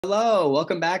Hello,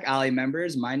 welcome back, Ollie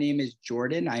members. My name is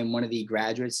Jordan. I am one of the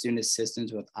graduate student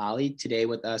assistants with Ollie. Today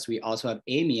with us, we also have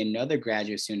Amy, another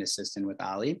graduate student assistant with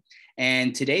Ollie.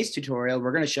 And today's tutorial,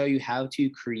 we're going to show you how to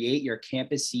create your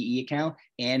Campus CE account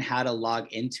and how to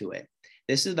log into it.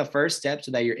 This is the first step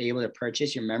so that you're able to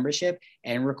purchase your membership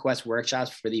and request workshops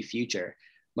for the future.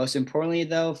 Most importantly,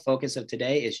 though, focus of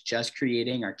today is just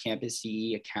creating our Campus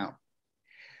CE account.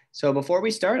 So before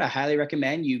we start, I highly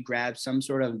recommend you grab some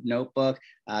sort of notebook,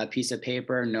 piece of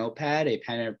paper, notepad, a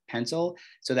pen or pencil,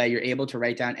 so that you're able to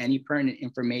write down any pertinent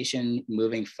information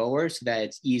moving forward so that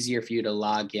it's easier for you to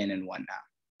log in and whatnot.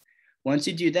 Once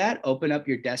you do that, open up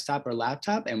your desktop or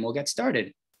laptop and we'll get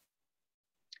started.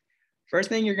 First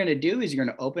thing you're gonna do is you're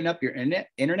gonna open up your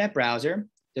internet browser.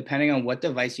 Depending on what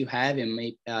device you have, it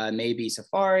may be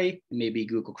Safari, it may be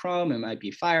Google Chrome, it might be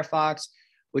Firefox.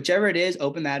 Whichever it is,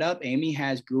 open that up. Amy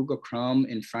has Google Chrome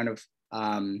in front of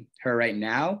her right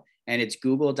now, and it's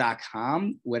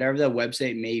google.com. Whatever the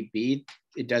website may be,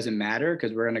 it doesn't matter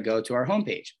because we're going to go to our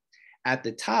homepage. At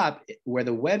the top, where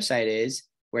the website is,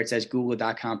 where it says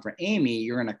google.com for Amy,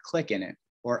 you're going to click in it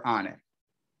or on it.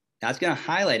 That's going to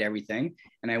highlight everything,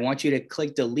 and I want you to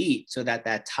click delete so that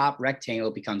that top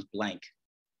rectangle becomes blank.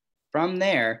 From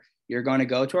there, you're going to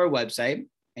go to our website,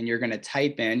 and you're going to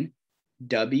type in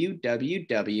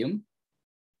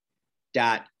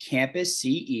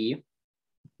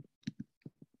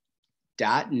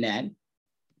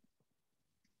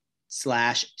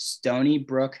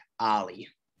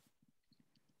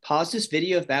Pause this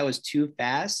video if that was too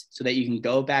fast so that you can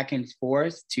go back and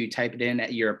forth to type it in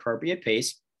at your appropriate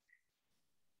pace.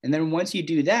 And then once you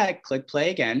do that, click play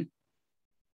again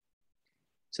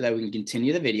so that we can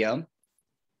continue the video.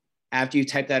 After you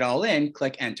type that all in,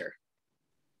 click enter.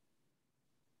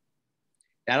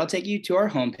 That'll take you to our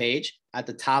homepage. At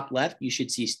the top left, you should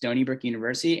see Stony Brook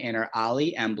University and our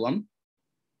Ollie emblem.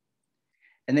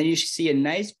 And then you should see a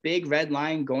nice big red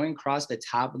line going across the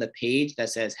top of the page that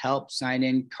says help, sign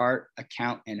in, cart,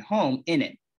 account, and home in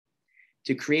it.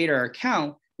 To create our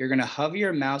account, you're gonna hover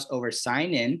your mouse over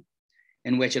sign in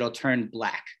which it'll turn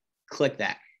black. Click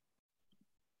that.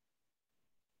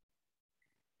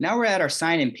 Now we're at our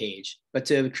sign in page, but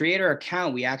to create our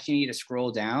account, we actually need to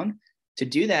scroll down. To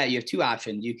do that, you have two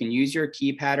options. You can use your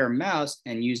keypad or mouse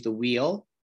and use the wheel,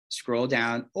 scroll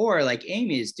down, or like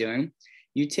Amy is doing,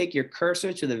 you take your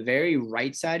cursor to the very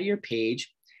right side of your page,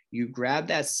 you grab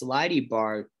that slidey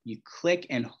bar, you click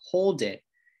and hold it,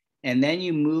 and then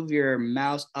you move your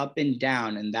mouse up and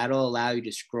down, and that'll allow you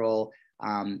to scroll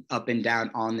up and down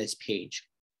on this page.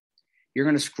 You're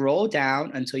gonna scroll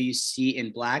down until you see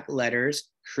in black letters,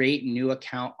 create new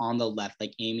account on the left,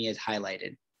 like Amy has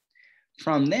highlighted.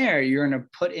 From there, you're going to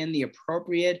put in the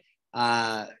appropriate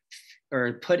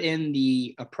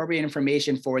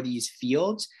information for these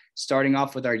fields, starting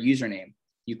off with our username.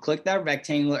 You click that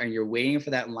rectangle and you're waiting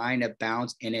for that line to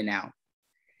bounce in and out.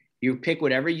 You pick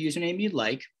whatever username you'd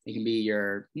like. It can be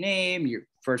your name, your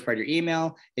first part of your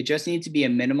email. It just needs to be a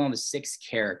minimum of 6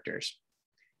 characters.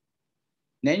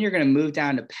 Then you're going to move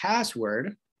down to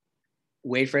password,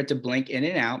 wait for it to blink in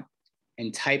and out,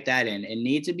 and type that in. It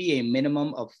needs to be a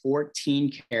minimum of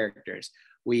 14 characters.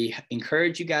 We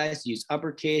encourage you guys to use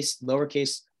uppercase,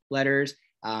 lowercase letters,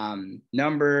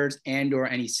 numbers, and/or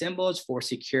any symbols for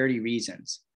security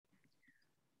reasons.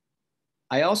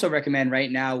 I also recommend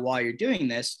right now, while you're doing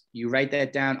this, you write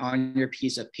that down on your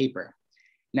piece of paper.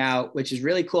 Now, which is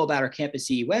really cool about our Campus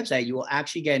CE website, you will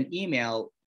actually get an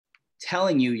email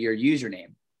telling you your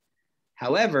username.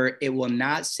 However, it will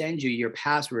not send you your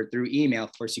password through email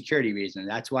for security reasons.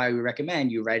 That's why we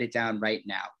recommend you write it down right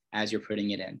now as you're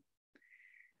putting it in.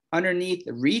 Underneath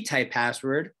the retype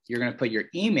password, you're going to put your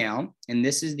email, and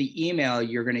this is the email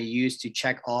you're going to use to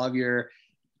check all of your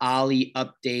Ollie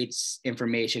updates,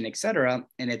 information, etc.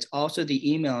 And it's also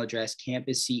the email address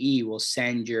Campus CE will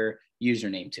send your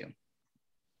username to.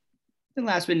 And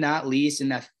last but not least, in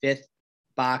that 5th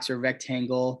box or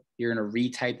rectangle, you're going to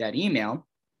retype that email.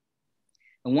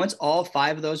 And once all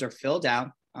 5 of those are filled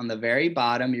out, on the very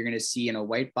bottom, you're going to see in a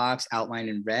white box outlined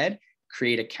in red,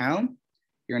 create account.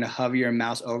 You're going to hover your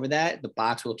mouse over that. The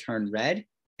box will turn red,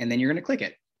 and then you're going to click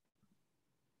it.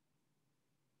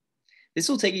 This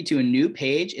will take you to a new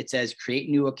page. It says create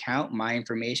new account, my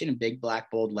information in big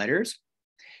black bold letters.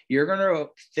 You're going to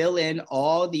fill in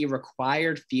all the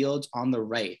required fields on the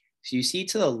right. So you see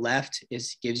to the left, it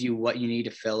gives you what you need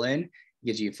to fill in. It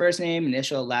gives you your first name,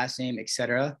 initial, last name,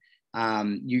 etc.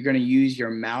 You're going to use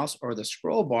your mouse or the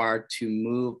scroll bar to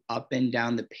move up and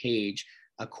down the page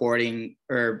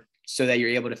so that you're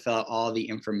able to fill out all the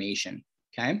information.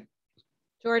 Okay.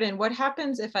 Jordan, what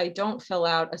happens if I don't fill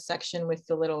out a section with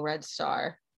the little red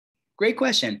star? Great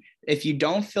question. If you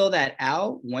don't fill that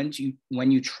out, when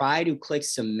you try to click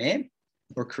submit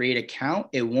or create account,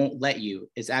 it won't let you.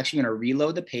 It's actually going to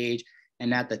reload the page.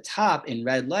 And at the top in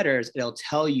red letters, it'll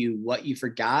tell you what you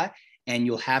forgot, and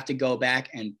you'll have to go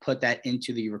back and put that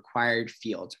into the required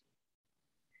field.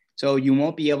 So you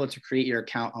won't be able to create your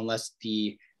account unless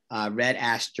the red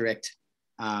asterisk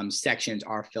sections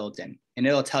are filled in. And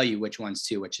it'll tell you which ones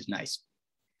too, which is nice.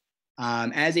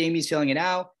 As Amy's filling it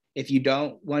out, if you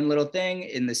don't, one little thing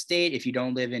in the state, if you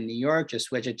don't live in New York, just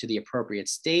switch it to the appropriate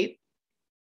state.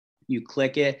 You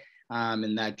click it,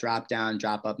 and that drop down,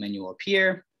 drop up menu will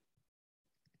appear.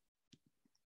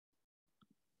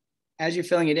 As you're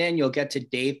filling it in, you'll get to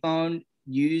day phone.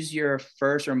 Use your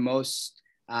first or most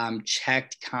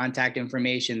checked contact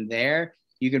information there.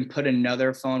 You can put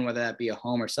another phone, whether that be a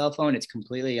home or cell phone. It's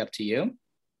completely up to you.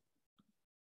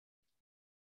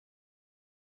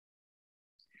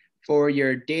 For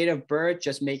your date of birth,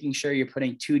 just making sure you're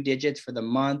putting 2 digits for the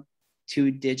month, 2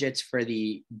 digits for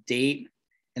the date,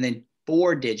 and then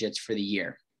 4 digits for the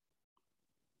year.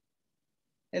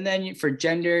 And then for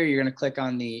gender, you're going to click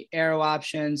on the arrow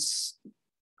options,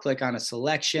 click on a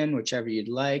selection, whichever you'd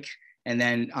like. And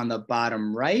then on the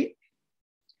bottom right,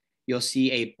 you'll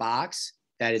see a box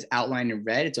that is outlined in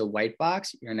red. It's a white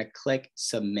box. You're going to click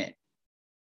submit.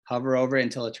 Hover over it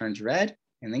until it turns red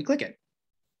and then click it.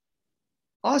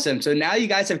 Awesome. So now you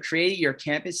guys have created your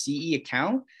Campus CE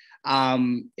account.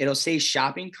 It'll say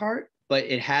shopping cart, but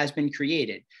it has been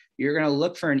created. You're going to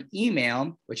look for an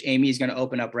email, which Amy is going to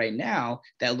open up right now,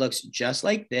 that looks just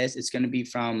like this. It's going to be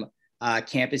from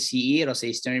Campus CE. It'll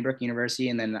say Stony Brook University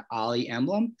and then the Ollie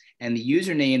emblem. And the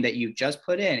username that you just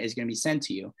put in is going to be sent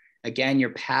to you. Again,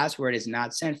 your password is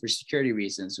not sent for security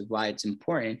reasons, which is why it's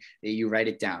important that you write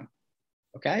it down.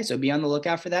 Okay, so be on the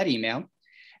lookout for that email.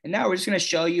 And now we're just going to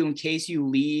show you, in case you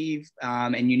leave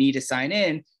and you need to sign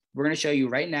in, we're going to show you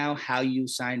right now how you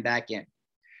sign back in.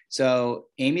 So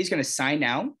Amy's going to sign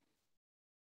out.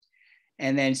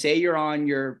 And then say you're on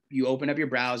you open up your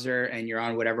browser and you're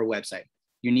on whatever website.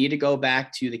 You need to go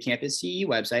back to the Campus CE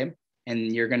website,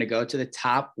 and you're going to go to the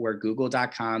top where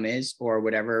google.com is, or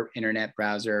whatever internet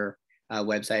browser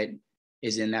website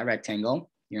is in that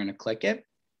rectangle. You're going to click it,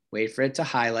 wait for it to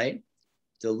highlight,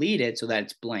 delete it so that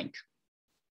it's blank.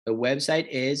 The website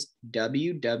is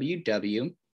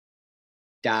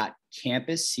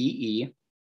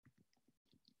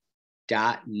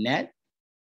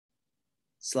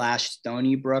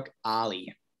www.campusce.net/Stony Brook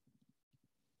Ollie.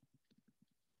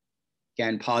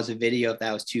 Again, pause the video if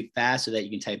that was too fast so that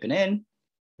you can type it in,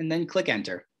 and then click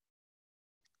enter.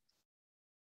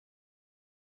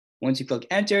 Once you click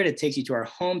enter, it takes you to our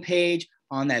home page.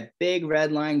 On that big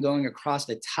red line going across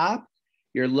the top,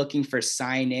 you're looking for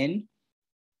sign in.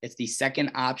 It's the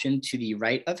second option to the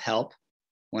right of help.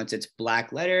 Once it's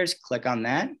black letters, click on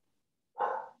that.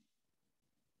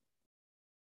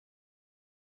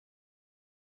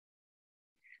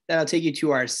 That'll take you to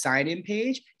our sign-in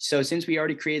page. So since we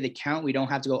already created the account, we don't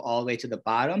have to go all the way to the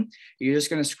bottom. You're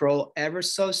just going to scroll ever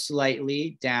so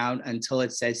slightly down until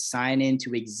it says sign in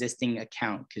to existing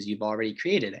account, because you've already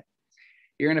created it.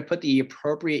 You're going to put the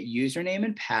appropriate username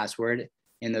and password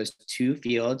in those 2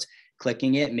 fields,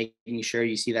 clicking it, making sure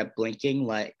you see that blinking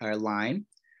line.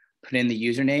 Put in the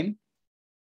username,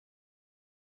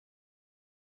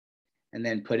 and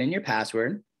then put in your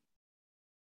password.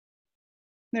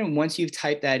 Then once you've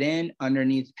typed that in,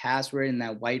 underneath password in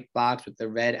that white box with the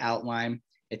red outline,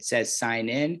 it says sign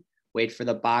in. Wait for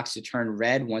the box to turn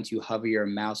red once you hover your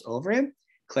mouse over it.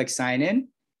 Click sign in.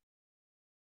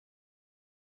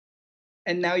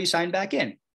 And now you sign back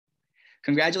in.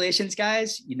 Congratulations,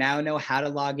 guys. You now know how to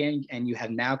log in, and you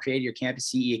have now created your Campus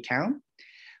CE account.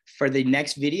 For the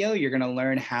next video, you're going to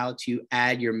learn how to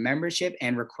add your membership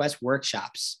and request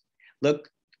workshops. Look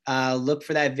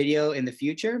for that video in the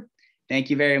future. Thank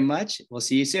you very much. We'll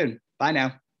see you soon. Bye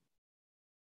now.